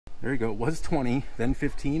There you go. It was 20, then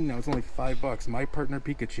 15. Now it's only $5. My partner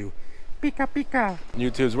Pikachu. Pika Pika.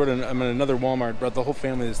 YouTubes, I'm in another Walmart. Brought the whole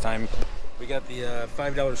family this time. We got the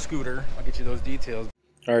 $5 scooter. I'll get you those details.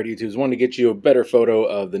 All right, YouTubes, wanted to get you a better photo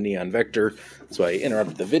of the Neon Vector. So I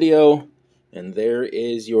interrupted the video, and there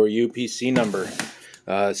is your UPC number.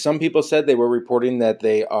 Some people said they were reporting that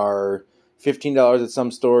they are $15 at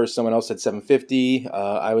some stores. Someone else said $7.50.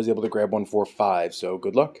 I was able to grab one for $5, so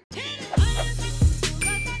good luck.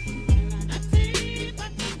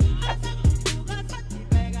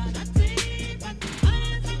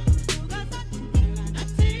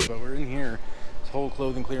 Whole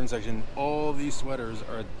clothing clearance section. All these sweaters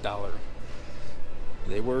are $1.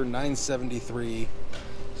 They were $9.73,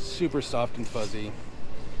 super soft and fuzzy,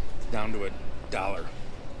 down to $1.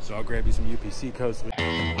 So I'll grab you some UPC coats.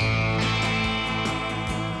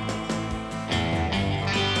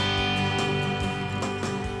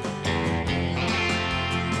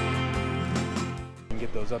 And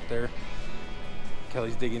get those up there.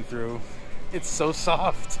 Kelly's digging through. It's so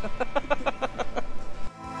soft.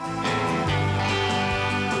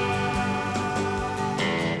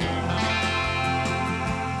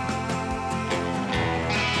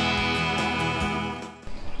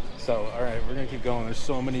 So, all right, we're gonna keep going. There's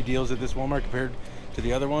so many deals at this Walmart compared to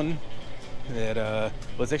the other one that, well,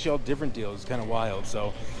 it's actually all different deals. It's kind of wild.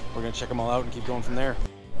 So we're gonna check them all out and keep going from there.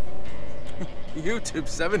 YouTube,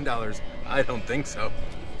 $7. I don't think so.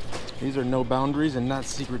 These are No Boundaries and not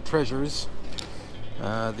Secret Treasures.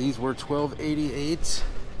 These were $12.88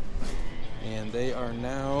 and they are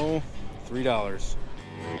now $3.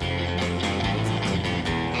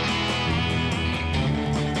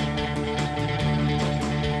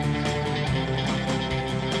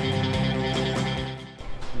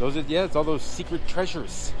 Those are, yeah, it's all those secret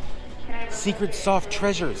treasures. Secret soft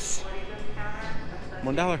treasures.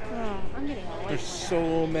 $1. Oh, I'm getting all There's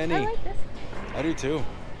so many. I like this. I do too.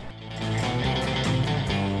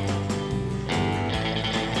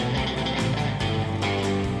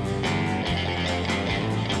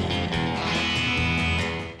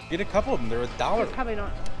 Get a couple of them, they're $1. They probably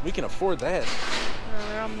don't. We can afford that. No,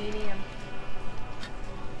 they're all medium.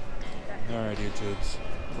 Alright, YouTubes.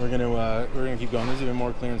 We're gonna keep going. There's even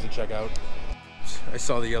more clearance to check out. I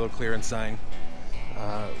saw the yellow clearance sign.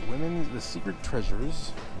 The Secret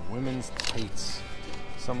Treasures, women's tights.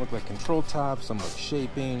 Some look like control tops, some look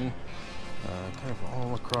shaping, kind of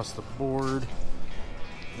all across the board.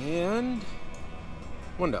 And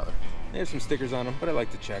 $1. They have some stickers on them, but I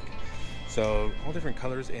like to check. So all different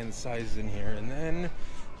colors and sizes in here. And then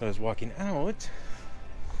I was walking out.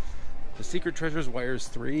 The Secret Treasures Wires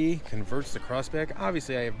 3 converts the crossback.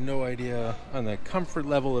 Obviously, I have no idea on the comfort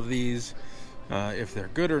level of these, if they're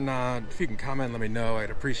good or not. If you can comment, let me know.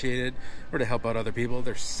 I'd appreciate it. Or to help out other people.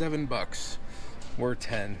 They're $7. We're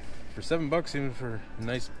 10. For $7, even for a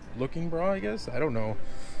nice looking bra, I guess. I don't know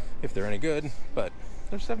if they're any good, but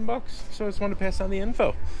they're $7. So I just wanted to pass on the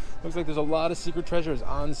info. Looks like there's a lot of Secret Treasures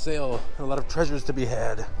on sale. A lot of treasures to be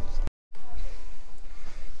had.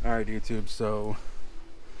 Alright, YouTube, so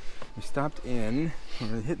we stopped in.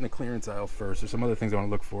 We're hitting the clearance aisle first. There's some other things I want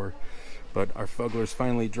to look for, but our Fugglers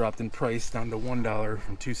finally dropped in price down to $1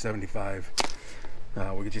 from $2.75.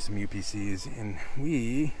 We'll get you some UPCs, and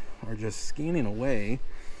we are just scanning away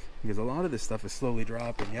because a lot of this stuff is slowly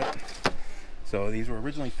dropping. Yep. So these were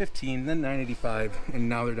originally $15, then $9.85, and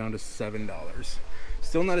now they're down to $7.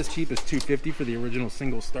 Still not as cheap as $2.50 for the original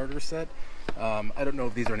single starter set. I don't know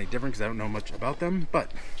if these are any different because I don't know much about them,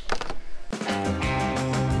 but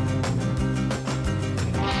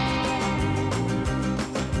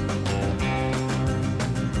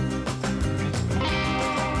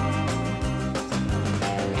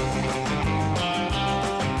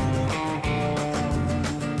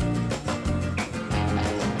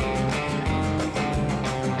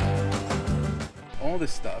all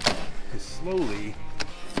this stuff is slowly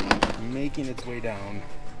making its way down.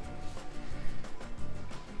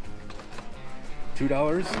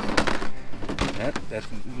 $2. That's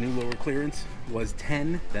new lower clearance. Was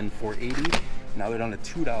 $10, then $4.80. Now they're down to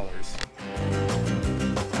 $2.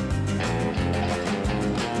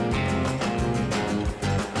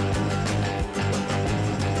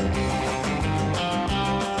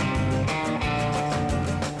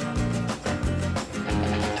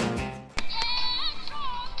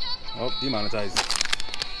 Oh, demonetized.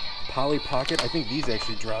 Polly Pocket. I think these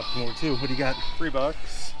actually dropped more too. What do you got?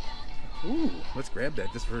 $3. Ooh, let's grab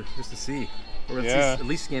that just to see. Or let's at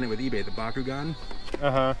least scan it with eBay. The Bakugan.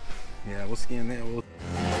 Uh-huh. Yeah, we'll scan that.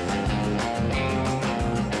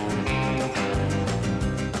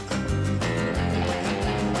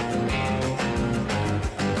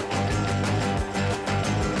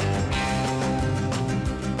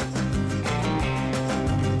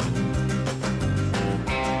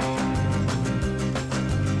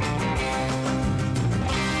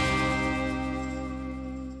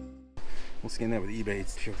 scan that with eBay.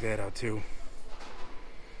 Check that out too.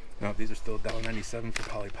 No, these are still $1.97 for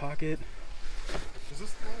Polly Pocket. Is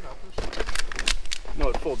this slide up or something? No,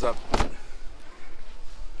 it folds up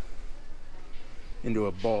into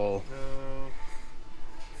a ball. No.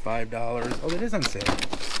 $5. Oh, that is on sale.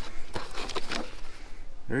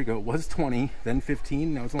 There you go. It was 20, then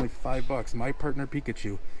 15. Now it's only $5. My partner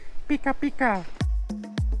Pikachu. Pika Pika.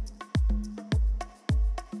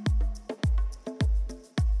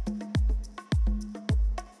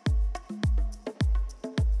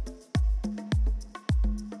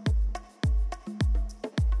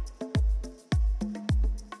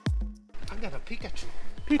 I got a Pikachu.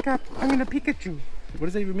 Pika, I'm gonna Pikachu. What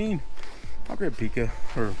does that even mean? I'll grab Pika.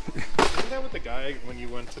 Or Isn't that what the guy, when you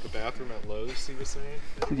went to the bathroom at Lowe's, he was saying?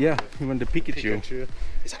 yeah, he wanted to Pikachu. Pikachu.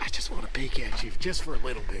 He's like, I just want to Pikachu just for a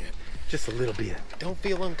little bit. Just a little bit. Don't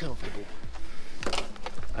feel uncomfortable.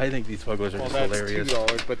 I think these Fuggos are Well, just that's hilarious.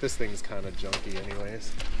 $2, but this thing's kind of junky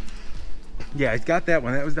anyways. Yeah, I got that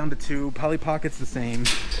one. That was down to 2. Polly Pocket's the same.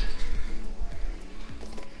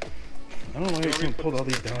 I don't know why I can't pull all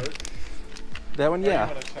these down. That one, yeah.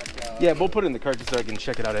 Yeah, we'll put it in the cart just so I can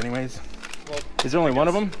check it out anyways. Well, Is there only one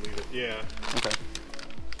of them? Yeah. Okay.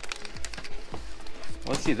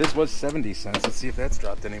 Let's see, this was 70 cents. Let's see if that's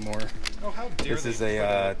dropped anymore. Oh, how dare This is they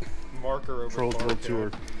a put marker over Trolls World barcode.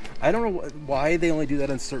 Tour. I don't know why they only do that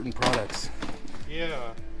on certain products.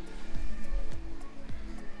 Yeah.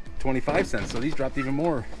 25 cents, so these dropped even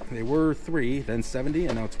more. They were 3, then 70,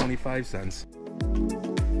 and now 25 cents.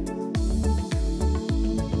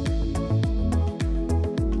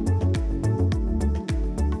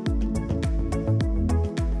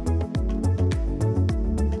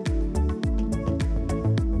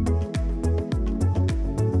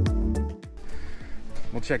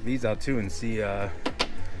 We'll check these out too and see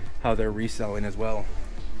how they're reselling as well.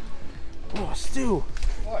 Oh, Stu,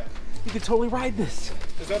 What? you could totally ride this.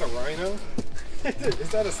 Is that a rhino?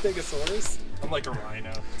 Is that a stegosaurus? I'm like a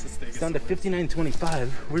rhino. It's a stegosaurus. It's down to $59.25.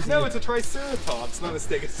 Where's No, the, it's a triceratops, not a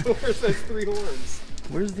stegosaurus. That's 3 horns.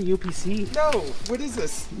 Where's the UPC? No, what is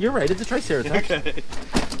this? You're right, it's a Triceratops. Okay.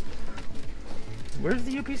 Where's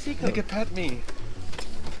the UPC code? They could pet me.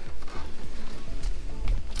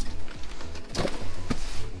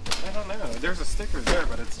 I don't know. There's a sticker there,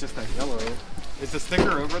 but it's just that yellow. Is the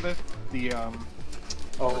sticker over the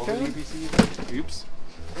over the UPC? Oops.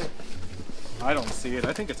 I don't see it.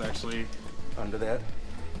 I think it's actually Under that.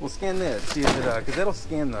 We'll scan that, see if it, because that'll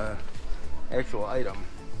scan the actual item.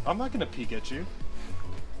 I'm not gonna peek at you.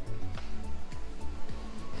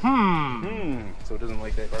 So it doesn't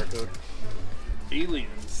like that barcode.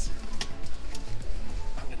 Aliens.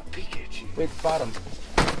 I'm gonna peek at you. Wait, it's bottom.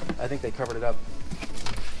 I think they covered it up.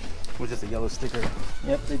 It was just a yellow sticker.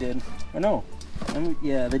 Yep, they did. Or no.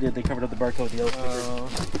 Yeah, they did. They covered up the barcode with the yellow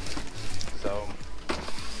sticker. So.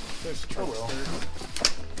 There's trouble.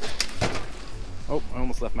 Oh, I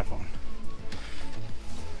almost left my phone.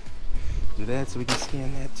 Do that so we can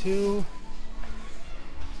scan that too.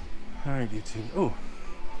 All right, YouTube. Oh.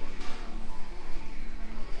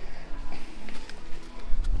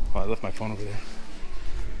 Oh, I left my phone over there.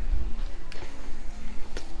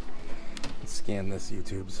 Let's scan this,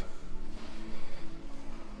 YouTubes.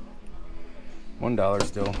 $1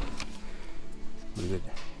 still. What is it?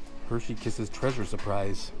 Hershey Kisses Treasure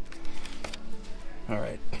Surprise. All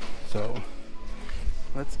right, so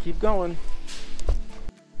let's keep going.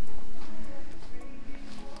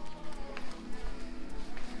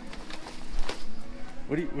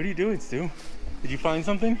 What are you doing, Stu? Did you find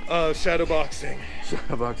something? Shadow boxing.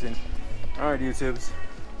 Shadowboxing. All right, YouTubes.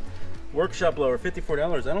 Workshop blower,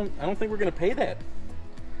 $54. I don't think we're gonna pay that.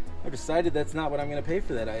 I've decided that's not what I'm gonna pay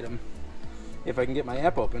for that item. If I can get my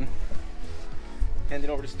app open. Hand it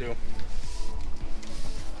over to Stu.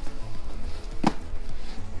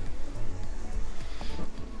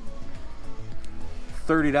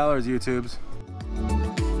 $30, YouTubes.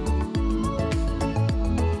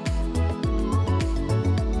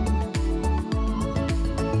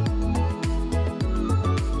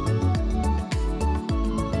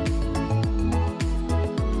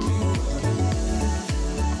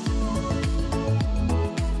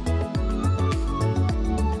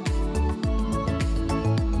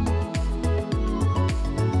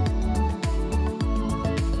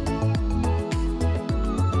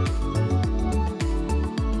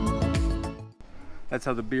 That's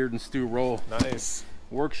how the Beard and Stew roll. Nice.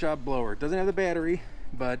 Workshop blower. Doesn't have the battery,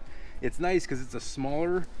 but it's nice because it's a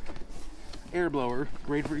smaller air blower.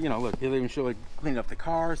 Great for, you know, look, they'll even show like cleaning up the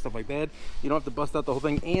car, stuff like that. You don't have to bust out the whole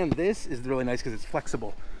thing. And this is really nice because it's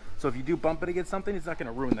flexible. So if you do bump it against something, it's not going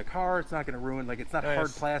to ruin the car. It's not going to ruin, like, it's not hard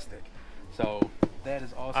plastic. So That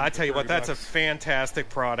is awesome. I tell you what, that's a fantastic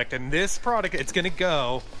product, and this product, it's gonna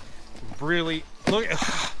go really. Look,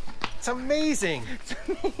 it's amazing. It's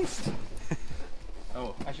amazing.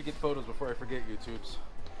 Oh, I should get photos before I forget, YouTubes.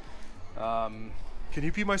 Can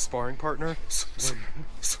you be my sparring partner?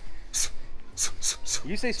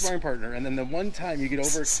 You say sparring partner, and then the one time you get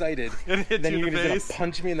overexcited, and then you're gonna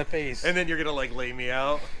punch me in the face. And then you're gonna like lay me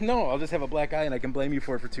out. No, I'll just have a black eye and I can blame you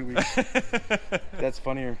for it for 2 weeks. That's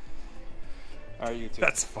funnier. All right, YouTube.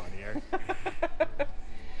 That's funnier.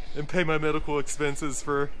 And pay my medical expenses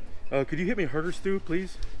for. Could you hit me harder, Stu,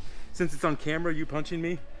 please? Since it's on camera, you punching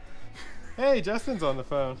me. Hey, Justin's on the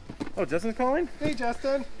phone. Oh, Justin's calling? Hey,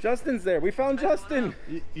 Justin. Justin's there. We found Justin.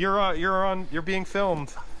 You're being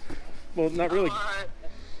filmed. Well, not really.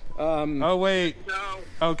 Oh wait.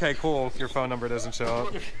 No. Okay, cool. Your phone number doesn't show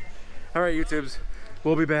up. All right, YouTubes.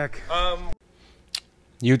 We'll be back.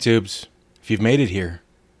 YouTubes, if you've made it here,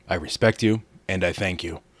 I respect you and I thank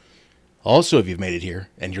you. Also, if you've made it here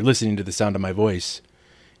and you're listening to the sound of my voice,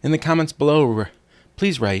 in the comments below,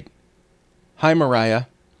 please write, "Hi, Mariah,"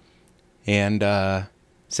 and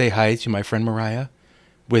say hi to my friend Mariah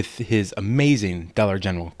with his amazing Dollar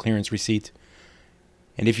General clearance receipt.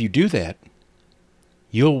 And if you do that,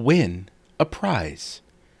 you'll win a prize.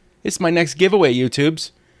 It's my next giveaway,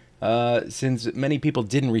 YouTubes. Since many people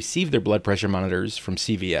didn't receive their blood pressure monitors from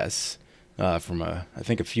CVS from, I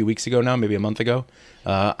think, a few weeks ago now, maybe a month ago,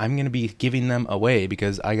 I'm going to be giving them away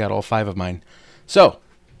because I got all 5 of mine. So,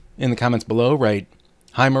 in the comments below, write,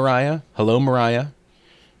 "Hi, Mariah," "Hello, Mariah,"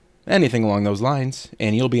 anything along those lines,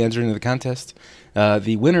 and you'll be entering the contest.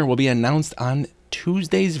 The winner will be announced on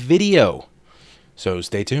Tuesday's video. So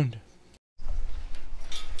stay tuned.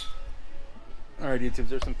 All right, YouTube,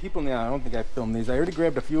 there's some people now. I don't think I filmed these. I already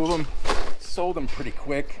grabbed a few of them, sold them pretty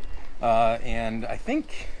quick. And I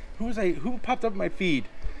think, who popped up in my feed?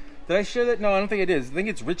 Did I share that? No, I don't think it is. I think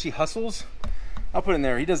it's Richie Hustles. I'll put it in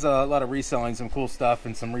there. He does a lot of reselling, some cool stuff,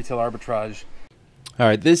 and some retail arbitrage. All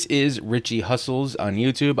right, this is Richie Hustles on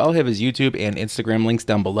YouTube. I'll have his YouTube and Instagram links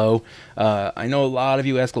down below. I know a lot of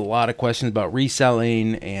you ask a lot of questions about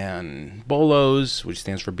reselling and bolos, which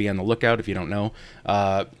stands for Be on the Lookout if you don't know.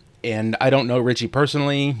 And I don't know Richie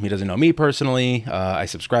personally. He doesn't know me personally. I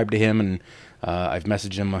subscribe to him, and I've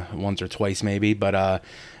messaged him once or twice maybe. But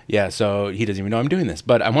yeah, so he doesn't even know I'm doing this.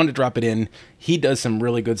 But I wanted to drop it in. He does some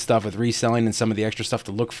really good stuff with reselling and some of the extra stuff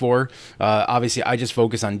to look for. Obviously, I just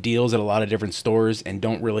focus on deals at a lot of different stores and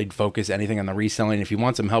don't really focus anything on the reselling. If you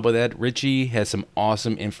want some help with that, Richie has some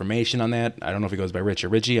awesome information on that. I don't know if he goes by Rich or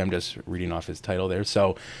Richie. I'm just reading off his title there.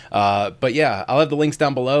 So, but yeah, I'll have the links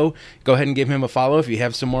down below. Go ahead and give him a follow if you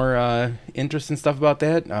have some more interest and stuff about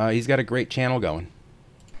that. He's got a great channel going.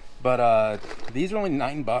 But these are only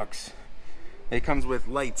 $9. It comes with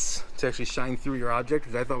lights to actually shine through your object,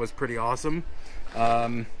 which I thought was pretty awesome.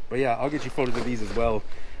 But yeah, I'll get you photos of these as well.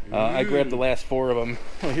 I grabbed the last 4 of them.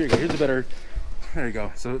 Oh, here you go. Here's a better. There you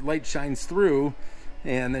go. So light shines through,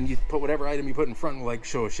 and then you put whatever item you put in front will like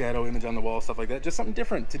show a shadow image on the wall, stuff like that. Just something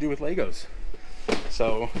different to do with Legos.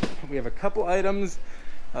 So we have a couple items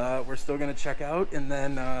we're still gonna check out, and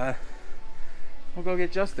then we'll go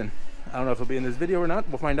get Justin. I don't know if he'll be in this video or not.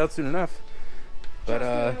 We'll find out soon enough.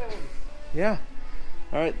 But yeah.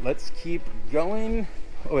 All right, let's keep going.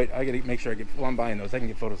 Oh wait, I gotta make sure I get. Well, I'm buying those. I can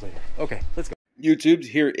get photos later. Okay, let's go. YouTubes,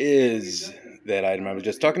 here is that item I was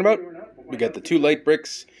just talking about. We got the 2 light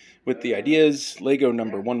bricks with the ideas. Lego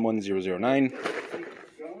number 11009.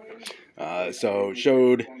 So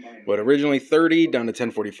showed what originally 30 down to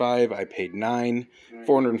 1045. I paid 9,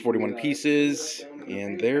 441 pieces,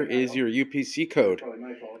 and there is your UPC code.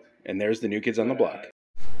 And there's the New Kids on the Block.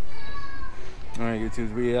 All right,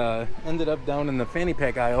 YouTubes, we ended up down in the fanny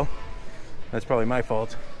pack aisle. That's probably my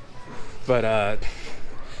fault. But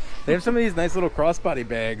they have some of these nice little crossbody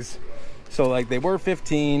bags. So like they were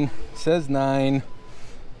 15, says 9.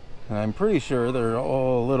 And I'm pretty sure they're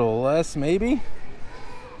all a little less, maybe.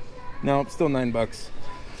 No, still $9.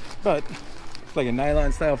 But it's like a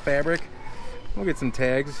nylon style fabric. We'll get some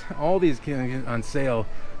tags. All these can on sale.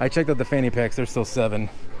 I checked out the fanny packs, they're still 7.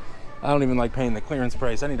 I don't even like paying the clearance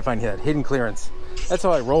price. I need to find that hidden clearance. That's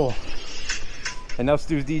how I roll. And now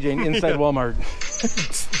Stu's DJing inside Walmart.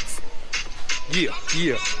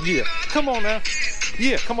 Yeah. Come on now.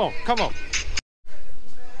 Yeah, come on. All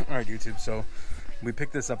right, YouTube. So we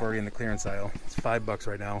picked this up already in the clearance aisle. It's $5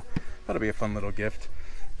 right now. Thought it'd be a fun little gift.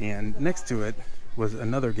 And next to it was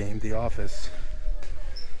another game, The Office.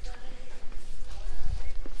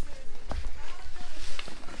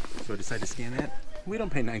 So I decided to scan that. We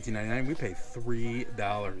don't pay $19.99, we pay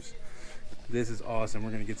 $3. This is awesome.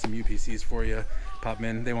 We're gonna get some UPCs for you. Pop them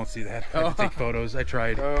in. They won't see that. I have to take photos. I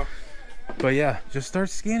tried. But yeah, just start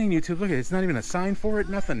scanning YouTube. Look at it, it's not even a sign for it,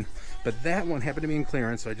 nothing. But that one happened to be in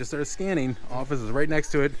clearance, so I just started scanning. Office is right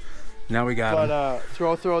next to it. Now we got But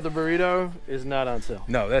throw the burrito is not on sale.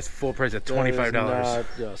 No, that's full price at $25.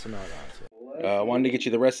 Yes, not on sale. Wanted to get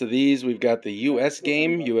you the rest of these. We've got the US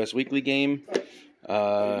game, US weekly game.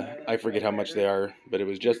 I forget how much they are, but it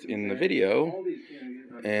was just in the video.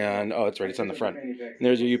 And oh, that's right, it's on the front. And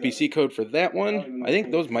there's your UPC code for that one. I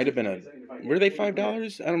think those might have been were they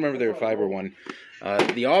 $5? I don't remember if they were 5 or 1.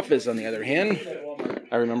 The Office, on the other hand,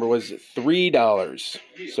 I remember was $3.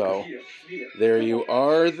 So there you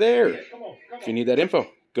are there. If you need that info,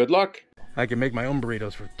 good luck. I can make my own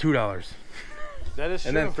burritos for $2. That is true.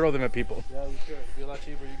 And then throw them at people. Yeah, you should. It'd be a lot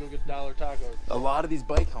cheaper. You go get $1 tacos. A lot of these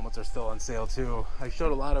bike helmets are still on sale too. I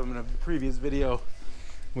showed a lot of them in a previous video.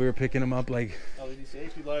 We were picking them up like LED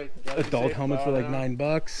safety light. adult helmets for like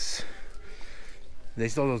 $9. They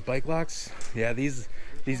still have those bike locks. Yeah, these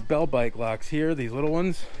Bell bike locks here, these little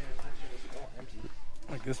ones,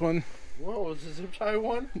 like this one. Whoa, is this a zip tie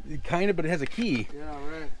one? Kind of, but it has a key. Yeah,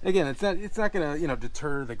 right. Again, it's not gonna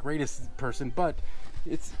deter the greatest person, but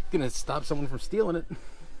it's gonna stop someone from stealing it.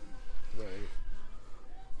 Right.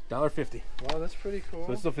 $1.50. Wow, that's pretty cool.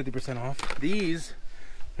 So it's still 50% off. These,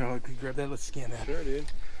 could grab that. Let's scan that. Sure, dude.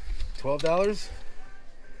 $12.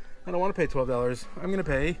 I don't want to pay $12. I'm gonna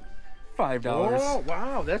pay $5. Oh,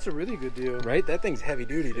 wow, that's a really good deal. Right? That thing's heavy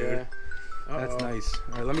duty, dude. Yeah. That's nice.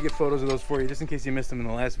 All right, let me get photos of those for you, just in case you missed them in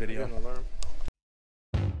the last video.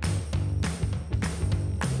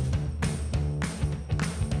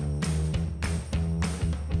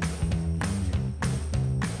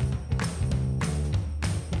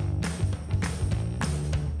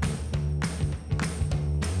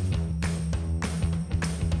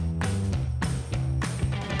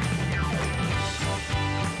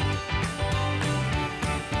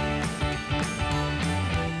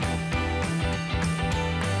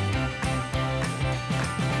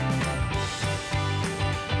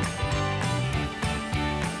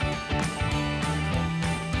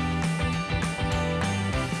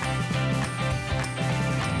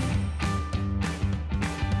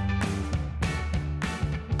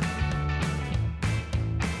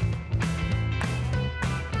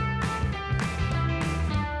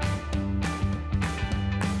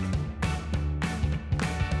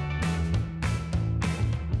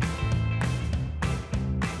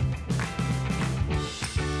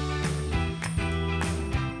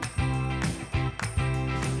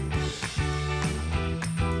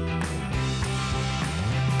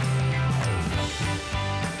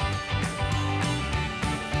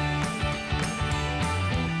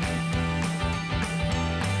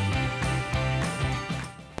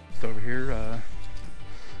 Over here,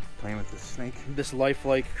 playing with the snake. This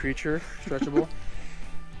lifelike creature, stretchable.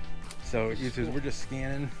 So YouTube, we're just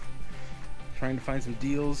scanning, trying to find some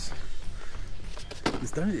deals.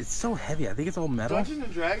 It's so heavy. I think it's all metal. Dungeons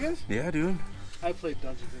and Dragons? Yeah, dude. I played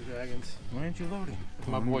Dungeons and Dragons. Why aren't you loading?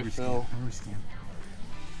 My boy Phil. Scan.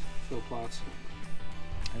 Phil Plots.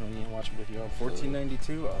 I don't even watch video.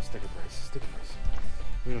 $14.92. Oh, sticker price. Sticker price.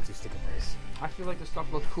 We don't do sticker price. I feel like the stuff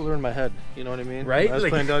looks cooler in my head. You know what I mean? Right? I was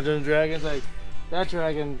Like, playing Dungeons and Dragons, like that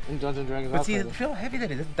dragon in Dungeons and Dragons. but see, feel how heavy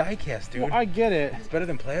that is. It's die cast, dude. Well, I get it. It's better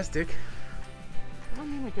than plastic. I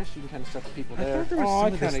mean, I guess you can kind of stuff the people I there. thought there was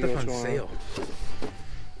some of this kinda stuff get on what's sale.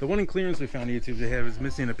 The one in clearance we found on YouTube they have is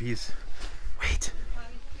missing a piece. Wait.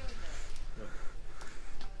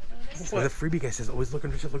 So the freebie guy says, always look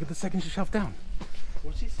under shelf. Look at the second shelf down.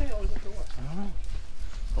 What's he say? Always look for what? I don't know.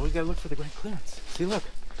 Always gotta look for the great clearance. See, look.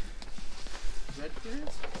 Red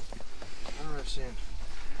clearance? I don't understand.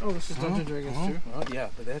 Oh, this is Dungeons and Dragons too. Oh yeah,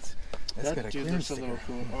 but that's That got a dude clearance looks a little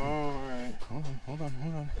sticker. cool. Oh, alright. Hold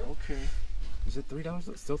on. Okay. Is it $3?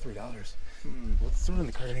 It's still $3. Let's throw it in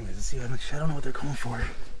the cart anyways. Let's see how much. I don't know what they're going for.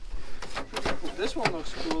 This one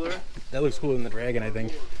looks cooler. That looks cooler than the dragon, I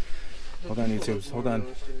think. Hold on, YouTube. Hold on.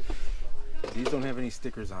 These don't have any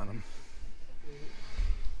stickers on them.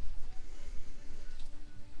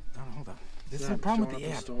 Oh, hold on. This is the problem with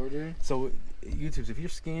the app. So, YouTube, if you're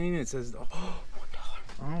scanning, it says, oh,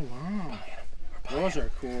 $1. Oh, wow. Those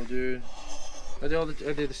are cool, dude. Are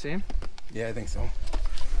they the same? Yeah, I think so.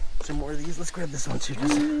 Some more of these. Let's grab this one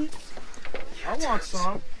too. I want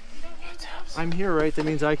some. I'm here, right? That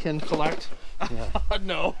means I can collect. Yeah.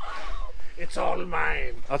 No. It's all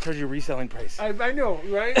mine. I'll charge you a reselling price. I know,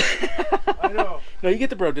 right? I know. No, you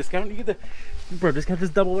get the bro discount. You get the bro discount.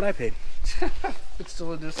 Just double what I paid. It's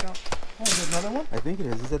still a discount. Oh, is there another one? I think it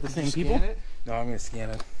is. Is that the Did same you people? scan it? No, I'm gonna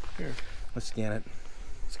scan it. Here. Let's scan it.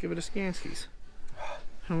 Let's give it a scan, skis.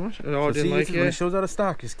 How much? Oh, So I didn't see, like when it it. shows out of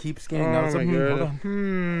stock, just keep scanning. Oh Now it's my hold god.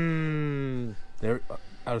 on. They're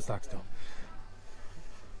out of stock still.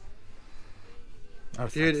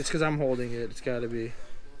 Dude, it's because I'm holding it. It's gotta be.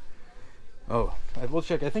 Oh, we'll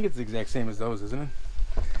check. I think it's the exact same as those, isn't it?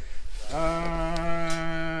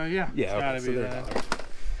 Yeah. Yeah, It's okay, gotta so be they're that. $1.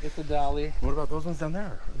 It's a dolly. What about those ones down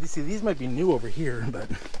there? See, these might be new over here, but...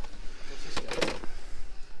 What's this guy?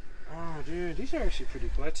 Oh, dude, these are actually pretty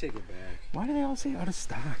cool. I take it back. Why do they all say out of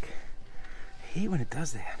stock? I hate when it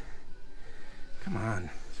does that. Come on.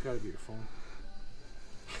 It's gotta be your phone.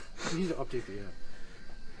 You need to update the app.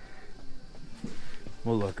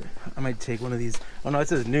 Well, look, I might take one of these. Oh, no, it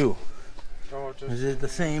says new. Oh, just, Is it the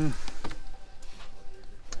same?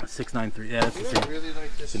 693. Yeah, that's the same. Really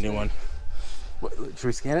like this. It's a new one. What, should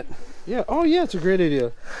we scan it? Yeah. Oh, yeah. It's a great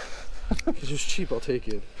idea. Because it's cheap. I'll take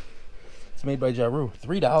it. It's made by Jaru.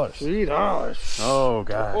 $3. $3. Oh,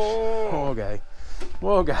 gosh. Oh. Okay.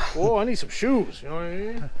 Oh, God. Oh, I need some shoes. You know what I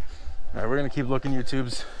mean? All right, we're going to keep looking,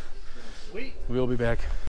 YouTubes. Sweet. We'll be back.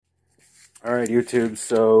 All right, YouTube.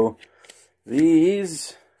 So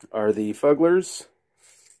these are the Fugglers.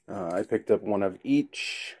 I picked up one of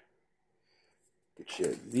each. Get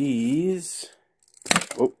you these.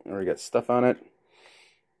 Oh, already got stuff on it.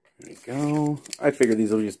 There you go. I figured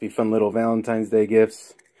these will just be fun little Valentine's Day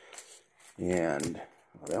gifts. And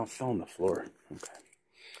they all fell on the floor. Okay.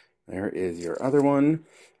 There is your other one.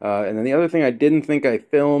 And then the other thing I didn't think I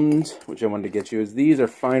filmed, which I wanted to get you, is these are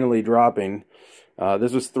finally dropping.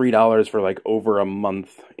 This was $3 for like over a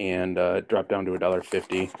month, and it dropped down to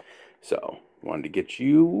 $1.50. So, wanted to get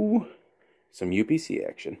you some UPC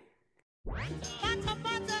action.